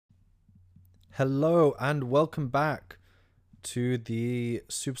Hello and welcome back to the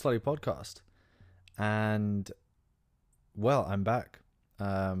Super Slutty podcast. And well, I'm back.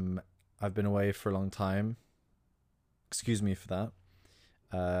 I've been away for a long time. Excuse me for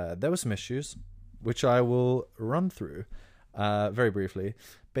that. There were some issues, which I will run through very briefly.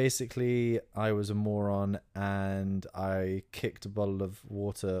 Basically, I was a moron and I kicked a bottle of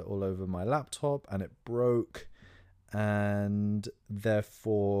water all over my laptop and it broke, and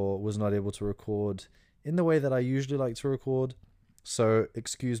therefore was not able to record in the way that I usually like to record. So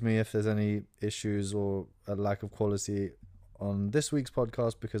excuse me if there's any issues or a lack of quality on this week's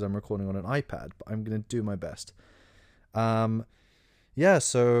podcast because I'm recording on an iPad, but I'm going to do my best. So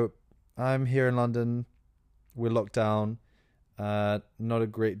I'm here in London. We're locked down. Not a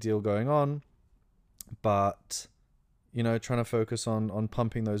great deal going on, but trying to focus on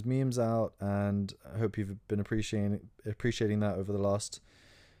pumping those memes out, and I hope you've been appreciating that over the last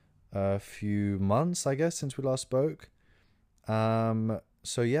few months, I guess, since we last spoke. I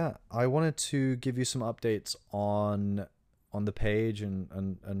wanted to give you some updates on the page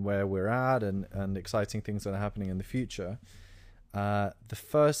and where we're at and exciting things that are happening in the future. The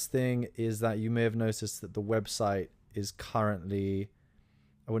first thing is that you may have noticed that the website is currently,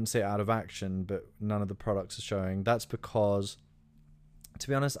 I wouldn't say out of action, but none of the products are showing. That's because, to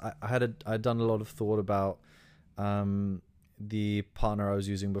be honest, I'd done a lot of thought about the partner I was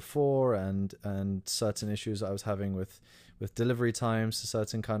using before and certain issues I was having with delivery times to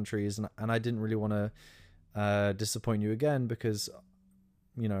certain countries, and I didn't really want to disappoint you again because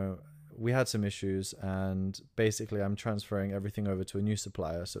we had some issues, and basically I'm transferring everything over to a new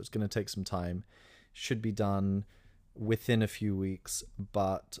supplier, so it's going to take some time. Should be done within a few weeks,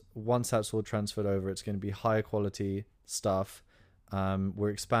 but once that's all transferred over, it's going to be higher quality stuff. We're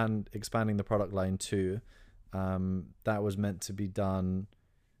expanding the product line too. That was meant to be done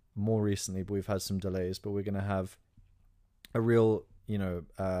more recently, but we've had some delays. But we're going to have a real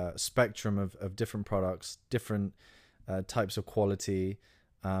spectrum of different products, different types of quality,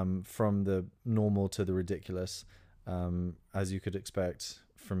 from the normal to the ridiculous, as you could expect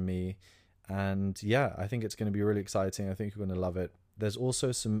from me. And yeah, I think it's going to be really exciting. I think you're going to love it. There's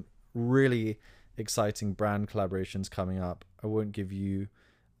also some really exciting brand collaborations coming up. I won't give you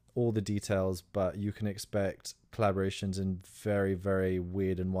all the details, but you can expect collaborations in very, very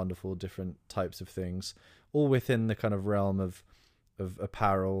weird and wonderful different types of things, all within the kind of realm of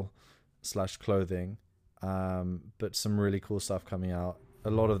apparel / clothing. But some really cool stuff coming out. A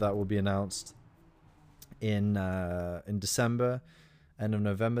lot of that will be announced in December, end of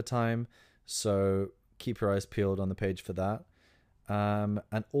November time. So keep your eyes peeled on the page for that.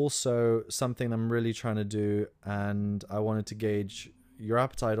 And also something I'm really trying to do, and I wanted to gauge your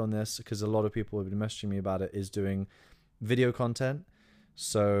appetite on this because a lot of people have been messaging me about it, is doing video content.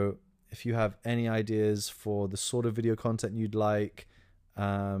 So if you have any ideas for the sort of video content you'd like,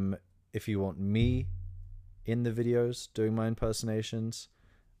 if you want me in the videos doing my impersonations,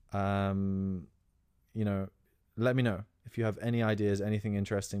 let me know if you have any ideas, anything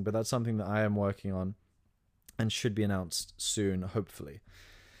interesting. But that's something that I am working on and should be announced soon, hopefully.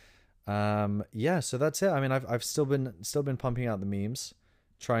 So that's it. I mean, I've still been pumping out the memes,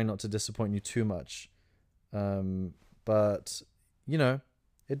 trying not to disappoint you too much. But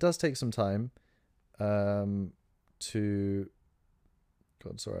it does take some time to.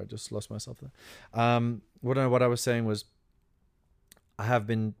 God, sorry, I just lost myself there. What I was saying was, I have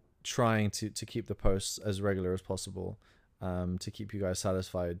been trying to keep the posts as regular as possible, to keep you guys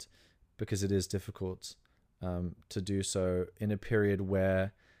satisfied, because it is difficult to do so in a period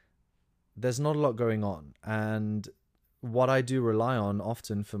where there's not a lot going on. And what I do rely on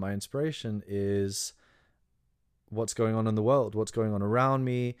often for my inspiration is what's going on in the world, what's going on around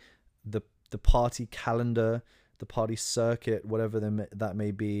me, the party calendar, the party circuit, whatever that may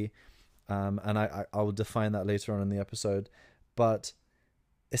be. And I will define that later on in the episode. But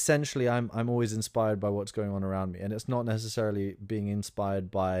essentially, I'm always inspired by what's going on around me, and it's not necessarily being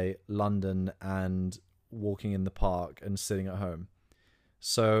inspired by London and walking in the park and sitting at home.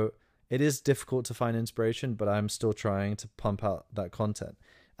 So it is difficult to find inspiration, but I'm still trying to pump out that content.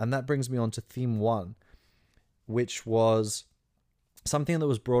 And that brings me on to theme 1, which was something that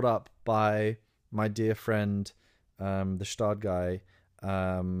was brought up by my dear friend, the Stad guy,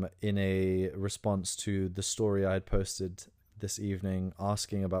 in a response to the story I had posted this evening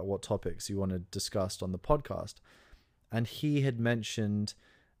asking about what topics you wanted discussed on the podcast. And he had mentioned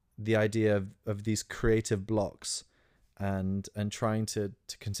the idea of these creative blocks and trying to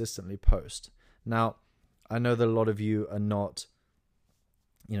consistently post. Now, I know that a lot of you are not,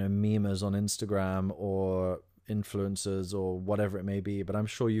 memers on Instagram or influencers or whatever it may be, but I'm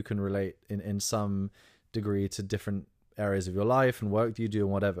sure you can relate in some degree to different areas of your life and work that you do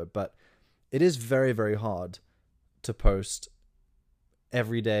and whatever. But it is very, very hard to post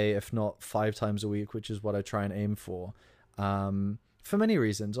every day, if not 5 times a week, which is what I try and aim for many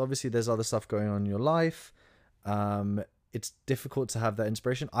reasons. Obviously, there's other stuff going on in your life. It's difficult to have that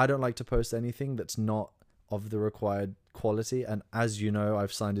inspiration. I don't like to post anything that's not of the required quality. And as you know,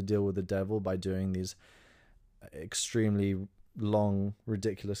 I've signed a deal with the devil by doing these extremely long,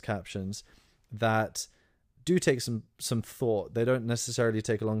 ridiculous captions that do take some thought. They don't necessarily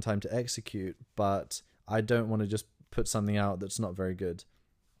take a long time to execute, but I don't want to just put something out that's not very good,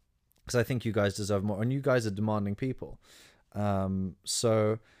 because I think you guys deserve more, and you guys are demanding people.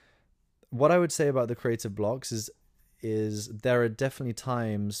 So what I would say about the creative blocks is there are definitely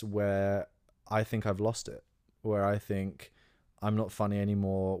times where I think I've lost it, where I think I'm not funny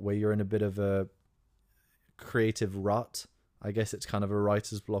anymore, where you're in a bit of a creative rut. I guess it's kind of a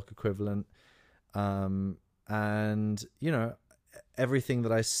writer's block equivalent. And, you know, everything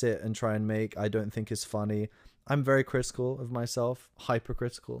that I sit and try and make, I don't think is funny. I'm very critical of myself,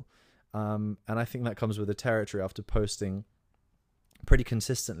 hypercritical. And I think that comes with the territory after posting pretty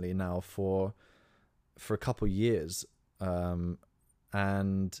consistently now for a couple years.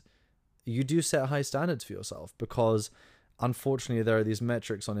 And you do set high standards for yourself, because unfortunately there are these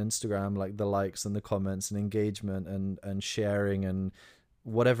metrics on Instagram, like the likes and the comments and engagement and sharing and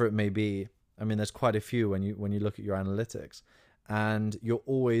whatever it may be. I mean, there's quite a few when you look at your analytics, and you're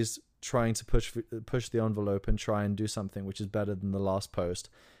always trying to push the envelope and try and do something which is better than the last post.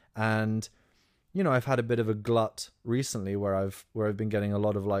 And, you know, I've had a bit of a glut recently where I've been getting a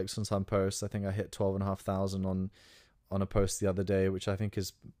lot of likes on some posts. I think I hit 12,500 on a post the other day, which I think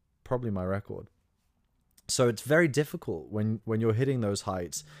is probably my record. So it's very difficult when you're hitting those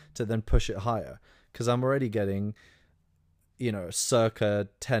heights to then push it higher, because I'm already getting, you know, circa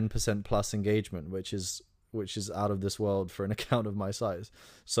 10% plus engagement, which is out of this world for an account of my size.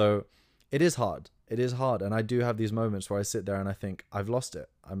 So it is hard. It is hard. And I do have these moments where I sit there and I think, I've lost it.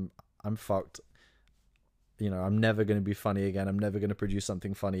 I'm fucked. You know, I'm never going to be funny again. I'm never going to produce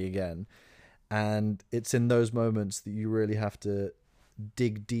something funny again. And it's in those moments that you really have to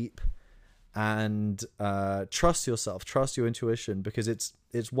dig deep and trust yourself, trust your intuition, because it's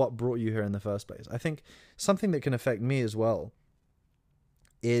what brought you here in the first place. I think something that can affect me as well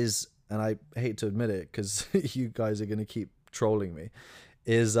is, and I hate to admit it because you guys are going to keep trolling me,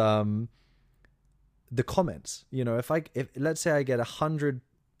 is the comments. You know, if let's say I get 100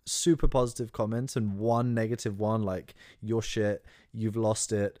 super positive comments and 1 negative one, like you're shit, you've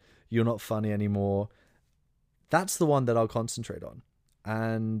lost it, you're not funny anymore, that's the one that I'll concentrate on.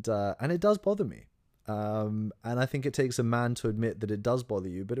 And it does bother me. And I think it takes a man to admit that it does bother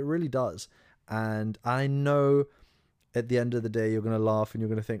you, but it really does. And I know at the end of the day, you're going to laugh and you're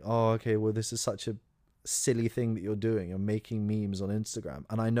going to think, oh, okay, well, this is such a silly thing that you're doing. You're making memes on Instagram.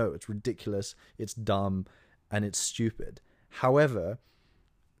 And I know it's ridiculous, it's dumb, and it's stupid. However,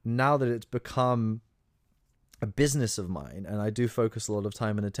 now that it's become a business of mine, and I do focus a lot of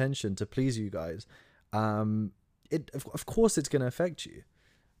time and attention to please you guys, of course it's going to affect you,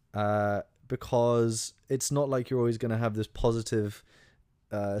 because it's not like you're always going to have this positive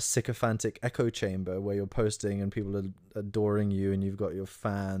sycophantic echo chamber where you're posting and people are adoring you and you've got your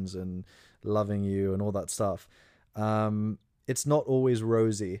fans and loving you and all that stuff. It's not always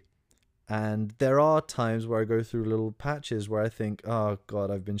rosy, and there are times where I go through little patches where I think, oh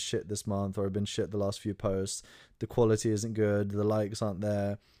god, I've been shit this month, or I've been shit the last few posts, the quality isn't good, the likes aren't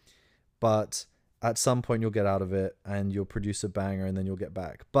there. But at some point you'll get out of it and you'll produce a banger and then you'll get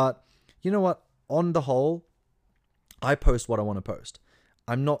back. But you know what? On the whole, I post what I want to post.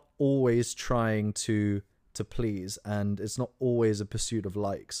 I'm not always trying to please, and it's not always a pursuit of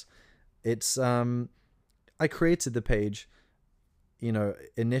likes. It's I created the page, you know,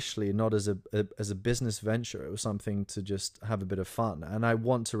 initially not as a business venture. It was something to just have a bit of fun, and I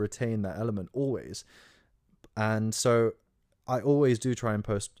want to retain that element always. And so I always do try and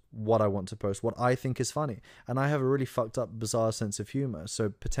post what I want to post, what I think is funny. And I have a really fucked up, bizarre sense of humor. So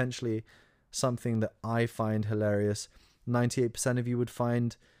potentially something that I find hilarious, 98% of you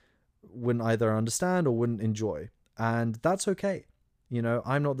wouldn't either understand or wouldn't enjoy. And that's okay. You know,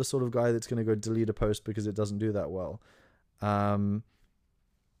 I'm not the sort of guy that's going to go delete a post because it doesn't do that well.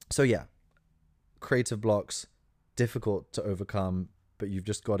 So yeah, creative blocks, difficult to overcome, but you've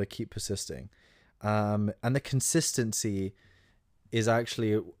just got to keep persisting. And the consistency is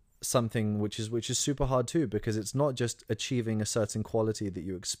actually something which is super hard too, because it's not just achieving a certain quality that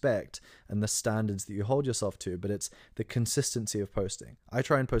you expect and the standards that you hold yourself to, but it's the consistency of posting. I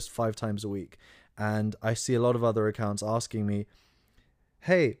try and post 5 times a week, And I see a lot of other accounts asking me,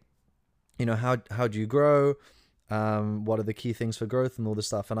 hey, you know, how do you grow? What are the key things for growth and all this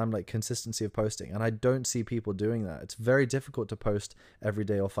stuff? And I'm like, consistency of posting. And I don't see people doing that. It's very difficult to post every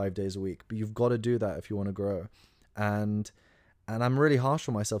day or 5 days a week, but you've got to do that if you want to grow. And I'm really harsh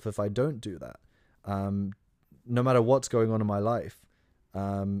on myself if I don't do that. No matter what's going on in my life,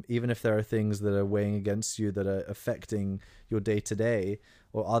 even if there are things that are weighing against you that are affecting your day to day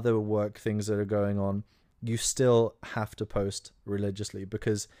or other work things that are going on, you still have to post religiously,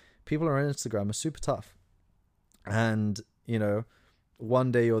 because people on Instagram are super tough. And, you know,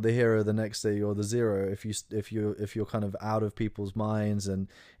 one day you're the hero, the next day you're the zero. If you're kind of out of people's minds, and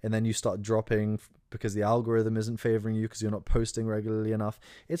then you start dropping because the algorithm isn't favoring you because you're not posting regularly enough.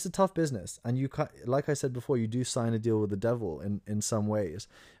 It's a tough business, and you, like I said before, you do sign a deal with the devil in some ways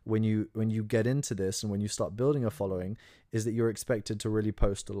when you get into this, and when you start building a following, is that you're expected to really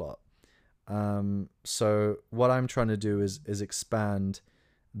post a lot. So what I'm trying to do is expand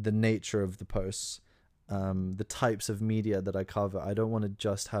the nature of the posts. The types of media that I cover. I don't want to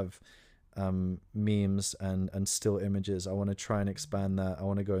just have memes and still images. I want to try and expand that. I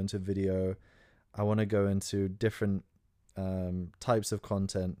want to go into video. I want to go into different types of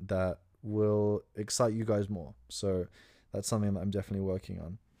content that will excite you guys more. So that's something that I'm definitely working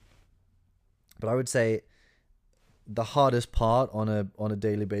on. But I would say the hardest part on a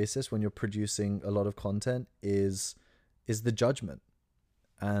daily basis when you're producing a lot of content is the judgment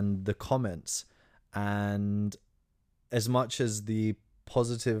and the comments. And as much as the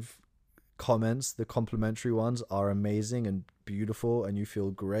positive comments, the complimentary ones, are amazing and beautiful and you feel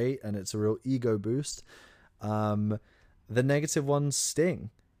great and it's a real ego boost, the negative ones sting,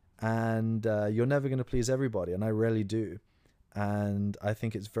 and you're never going to please everybody, and I rarely do. And I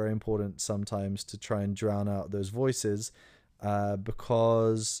think it's very important sometimes to try and drown out those voices,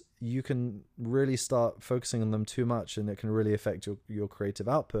 because you can really start focusing on them too much, and it can really affect your creative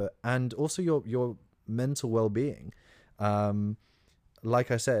output and also your mental well-being.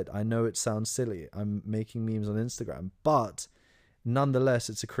 Like I said, I know it sounds silly. I'm making memes on Instagram, but nonetheless,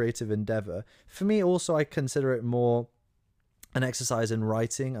 it's a creative endeavor. For me also, I consider it more an exercise in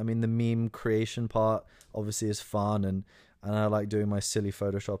writing. I mean, the meme creation part obviously is fun, and I like doing my silly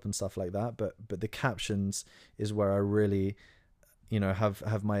Photoshop and stuff like that, but the captions is where I really, you know,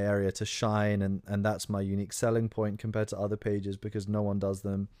 have my area to shine, and that's my unique selling point compared to other pages, because no one does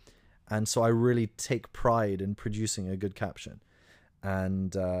them. And so I really take pride in producing a good caption.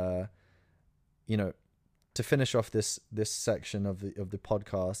 And you know, to finish off this section of the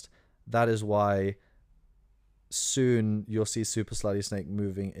podcast, that is why soon you'll see Super Slutty Snake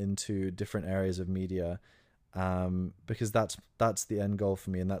moving into different areas of media, because that's the end goal for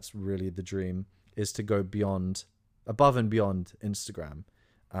me, and that's really the dream, is to go above and beyond Instagram.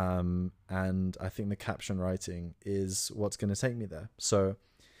 And I think the caption writing is what's going to take me there. So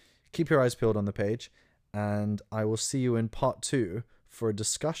keep your eyes peeled on the page, and I will see you in part 2 for a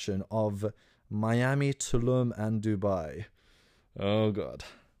discussion of Miami, Tulum, and Dubai. Oh, God.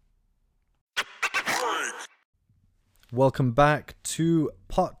 Welcome back to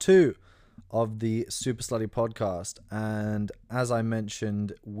part 2 of the Super Slutty podcast. And as I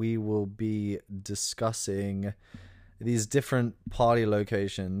mentioned, we will be discussing these different party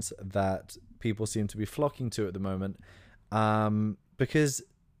locations that people seem to be flocking to at the moment. Because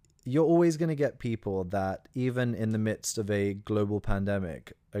you're always going to get people that, even in the midst of a global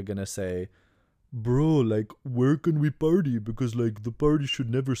pandemic, are going to say, bro, like, where can we party? Because, like, the party should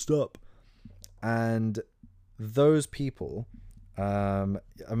never stop. And those people, I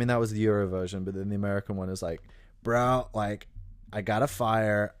mean, that was the Euro version, but then the American one is like, bro, like, I got a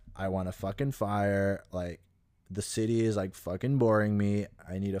fire. I want to fucking fire. Like, the city is, like, fucking boring me.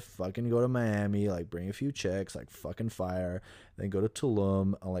 I need to fucking go to Miami, like, bring a few chicks, like, fucking fire. Then go to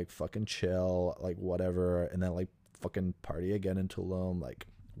Tulum and, like, fucking chill, like, whatever. And then, like, fucking party again in Tulum, like,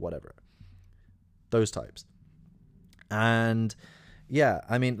 whatever. Those types. And yeah,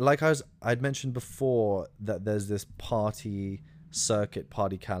 I mean, like I'd mentioned before, that there's this party circuit,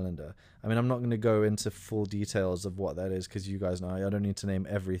 party calendar. I mean, I'm not going to go into full details of what that is, because you guys know I don't need to name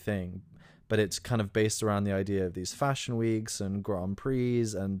everything, but it's kind of based around the idea of these fashion weeks and Grand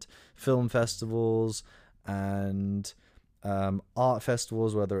Prix and film festivals and art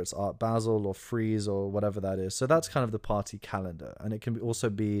festivals, whether it's Art Basel or Frieze or whatever that is. So that's kind of the party calendar. And it can also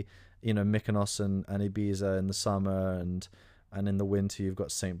be, you know, Mykonos and Ibiza in the summer, and in the winter you've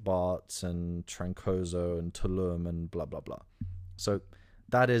got St. Bart's and Trancoso and Tulum and blah blah blah. So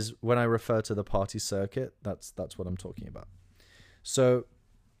that is, when I refer to the party circuit, that's what I'm talking about. So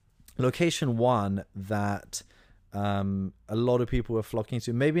location 1 that a lot of people were flocking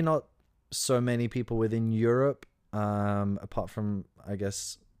to, maybe not so many people within Europe, apart from, I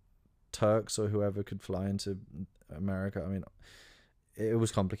guess, Turks or whoever could fly into America. I mean, it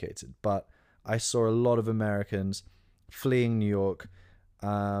was complicated, but I saw a lot of Americans fleeing New York,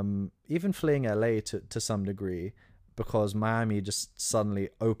 even fleeing LA to some degree, because Miami just suddenly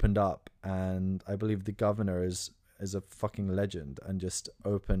opened up, and I believe the governor is a fucking legend and just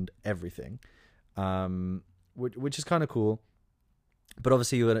opened everything, which is kind of cool. But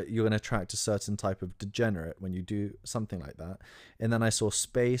obviously you're gonna attract a certain type of degenerate when you do something like that. And then I saw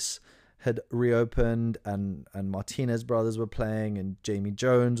Space had reopened, and Martinez brothers were playing, and Jamie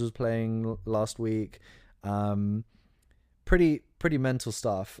Jones was playing last week. Pretty mental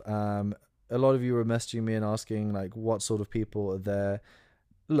stuff. A lot of you were messaging me and asking like what sort of people are there.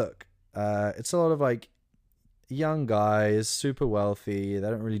 Look, it's a lot of like young guys, super wealthy. They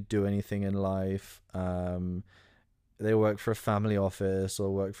don't really do anything in life. They work for a family office or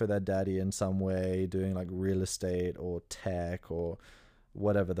work for their daddy in some way, doing like real estate or tech or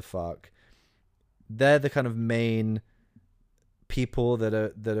whatever the fuck. They're the kind of main people that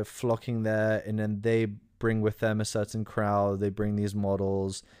are flocking there, and then they bring with them a certain crowd. They bring these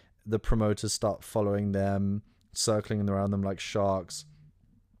models. The promoters start following them, circling around them like sharks.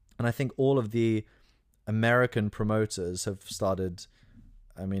 And I think all of the American promoters have started,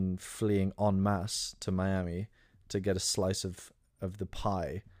 I mean, fleeing en masse to Miami to get a slice of the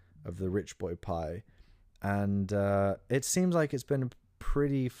pie, of the rich boy pie. And it seems like it's been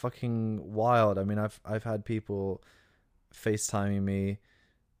pretty fucking wild. I mean, I've had people FaceTiming me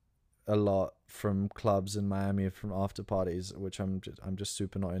a lot from clubs in Miami, from after parties, which I'm just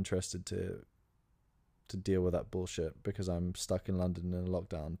super not interested to deal with that bullshit because I'm stuck in London in a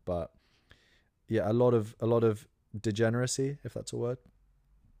lockdown. But yeah, a lot of degeneracy, if that's a word.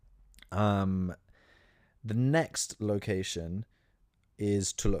 The next location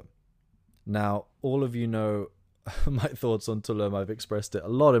is Tulum. Now, all of you know my thoughts on Tulum. I've expressed it a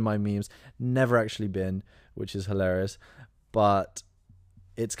lot in my memes. Never actually been, which is hilarious. But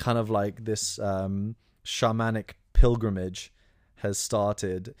it's kind of like this shamanic pilgrimage has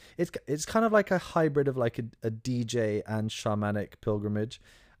started. It's kind of like a hybrid of like a DJ and shamanic pilgrimage.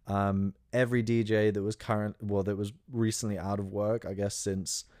 Every DJ that was recently out of work, I guess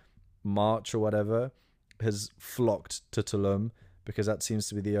since March or whatever, has flocked to Tulum, because that seems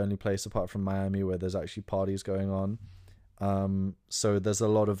to be the only place apart from Miami where there's actually parties going on. So there's a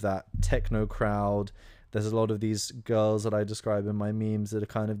lot of that techno crowd. There's a lot of these girls that I describe in my memes that are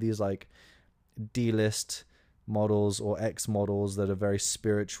kind of these like D-list models or ex-models that are very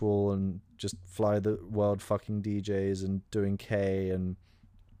spiritual and just fly the world fucking DJs and doing K and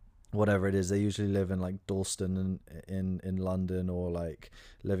whatever it is. They usually live in like Dalston in London, or like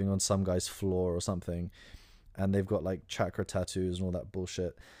living on some guy's floor or something, and they've got like chakra tattoos and all that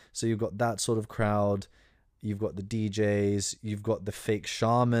bullshit. So you've got that sort of crowd, you've got the DJs, you've got the fake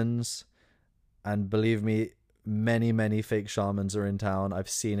shamans, and believe me, many fake shamans are in town. I've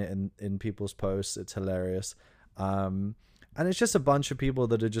seen it in people's posts. It's hilarious. And it's just a bunch of people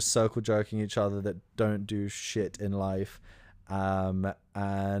that are just circle jerking each other that don't do shit in life.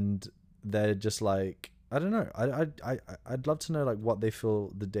 And they're just like, I don't know. I'd love to know like what they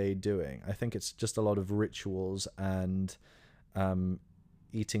fill the day doing. I think it's just a lot of rituals and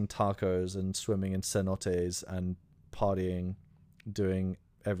eating tacos and swimming in cenotes and partying, doing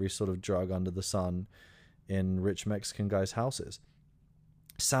every sort of drug under the sun in rich Mexican guys' houses.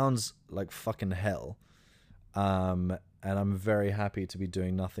 Sounds like fucking hell. And I'm very happy to be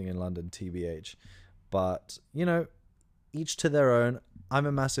doing nothing in London, TBH. But, you know, each to their own. I'm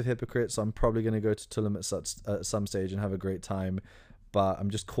a massive hypocrite, so I'm probably going to go to Tulum at some stage and have a great time, but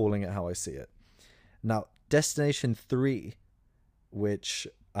I'm just calling it how I see it. Now, destination 3, which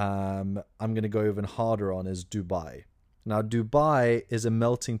I'm going to go even harder on, is Dubai. Now, Dubai is a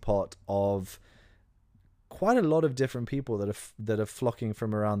melting pot of quite a lot of different people that are flocking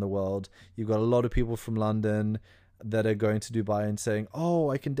from around the world. You've got a lot of people from London that are going to Dubai and saying,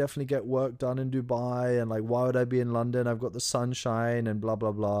 oh, I can definitely get work done in Dubai, and like, why would I be in London? I've got the sunshine and blah,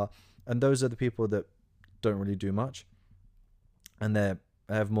 blah, blah. And those are the people that don't really do much, and they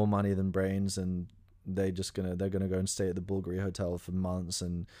have more money than brains, and they're gonna go and stay at the Bulgari Hotel for months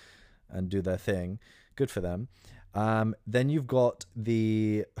and do their thing. Good for them. Then you've got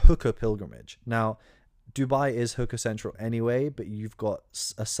the hooker pilgrimage. Now, Dubai is hooker central anyway, but you've got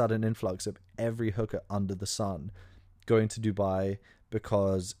a sudden influx of every hooker under the sun going to Dubai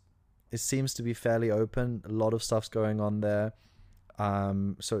because it seems to be fairly open. A lot of stuff's going on there.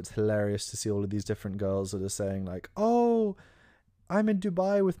 So it's hilarious to see all of these different girls that are saying like, oh, I'm in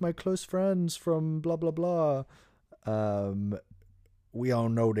Dubai with my close friends from blah, blah, blah. we all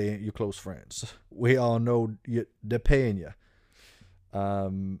know they ain't your close friends. We all know they're paying you. I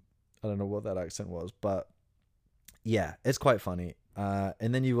don't know what that accent was, but yeah, it's quite funny.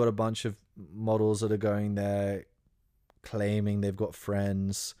 And then you've got a bunch of models that are going there claiming they've got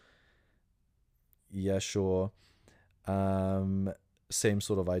friends. Yeah, sure. Same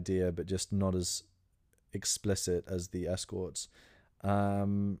sort of idea, but just not as explicit as the escorts.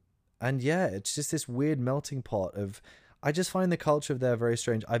 And yeah, it's just this weird melting pot of, I just find the culture there very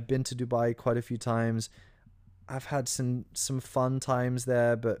strange. I've been to Dubai quite a few times. I've had some fun times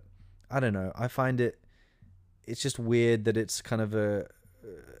there, but I don't know. I find it's just weird that it's kind of a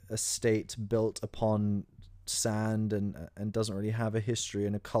state built upon sand and doesn't really have a history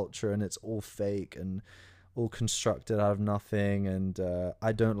and a culture, and it's all fake and all constructed out of nothing. And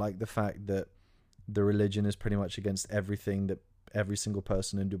I don't like the fact that the religion is pretty much against everything that every single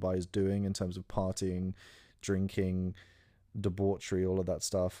person in Dubai is doing in terms of partying, drinking, debauchery, all of that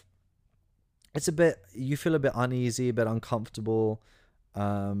stuff. It's you feel a bit uneasy, a bit uncomfortable,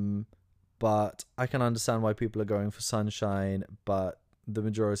 but I can understand why people are going for sunshine, but the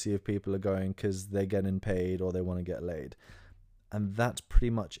majority of people are going because they're getting paid or they want to get laid. And that's pretty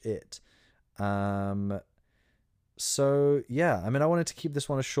much it. So yeah, I mean, I wanted to keep this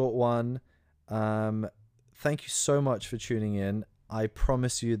one a short one. Thank you so much for tuning in. I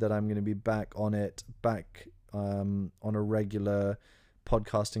promise you that I'm going to be back on a regular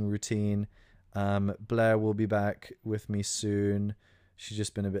podcasting routine. Blair will be back with me soon. She's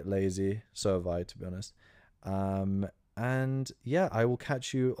just been a bit lazy. So have I, to be honest. And yeah, I will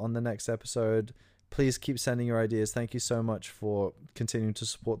catch you on the next episode. Please keep sending your ideas. Thank you so much for continuing to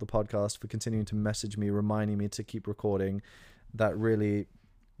support the podcast, for continuing to message me, reminding me to keep recording. That really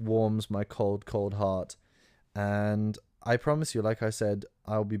warms my cold, cold heart. And I promise you, like I said,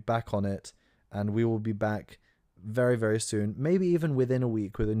 I'll be back on it, and we will be back very, very soon. Maybe even within a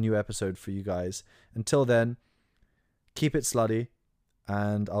week with a new episode for you guys. Until then, keep it slutty,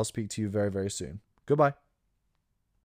 and I'll speak to you very, very soon. Goodbye.